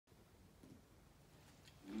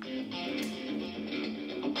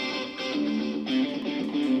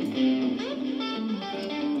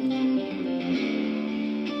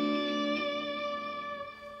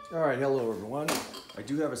hello everyone. I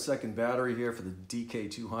do have a second battery here for the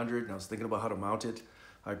DK200 and I was thinking about how to mount it.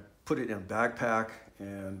 I put it in a backpack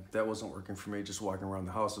and that wasn't working for me. Just walking around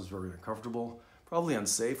the house was very uncomfortable. Probably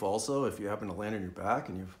unsafe also if you happen to land on your back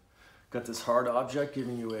and you've got this hard object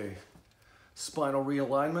giving you a spinal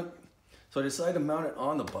realignment. So I decided to mount it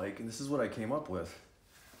on the bike and this is what I came up with.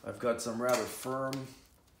 I've got some rather firm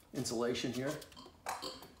insulation here,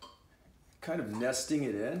 kind of nesting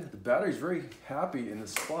it in. The battery's very happy in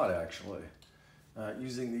this spot actually.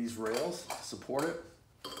 Using these rails to support it.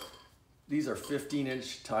 These are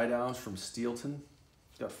 15-inch tie downs from Steelton.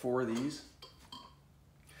 Got 4 of these.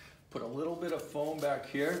 Put a little bit of foam back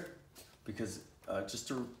here because just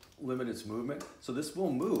to limit its movement. So this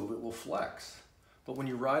will move, it will flex. But when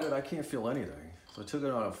you ride it, I can't feel anything. So I took it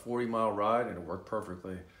on a 40-mile ride and it worked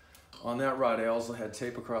perfectly. On that ride, I also had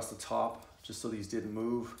tape across the top just so these didn't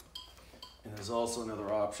move. And there's also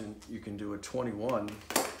another option. You can do a 21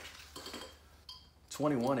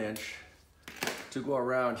 inch to go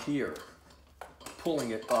around here, pulling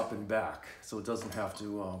it up and back so it doesn't have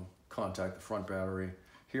to contact the front battery.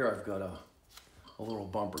 Here I've got a little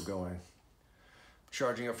bumper going.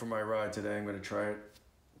 Charging up for my ride today. I'm going to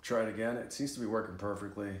try it again. It seems to be working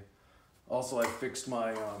perfectly. Also, I fixed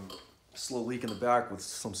my slow leak in the back with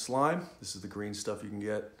some slime. This is the green stuff you can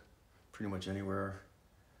get pretty much anywhere.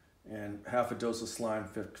 And half a dose of slime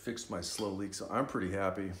fixed my slow leak, so I'm pretty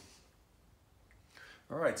happy.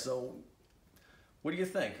 All right, so what do you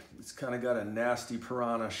think? It's kind of got a nasty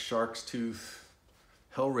piranha, shark's tooth,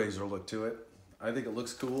 Hellraiser look to it. I think it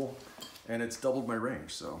looks cool, and it's doubled my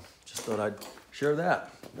range, so just thought I'd share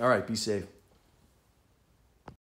that. All right, be safe.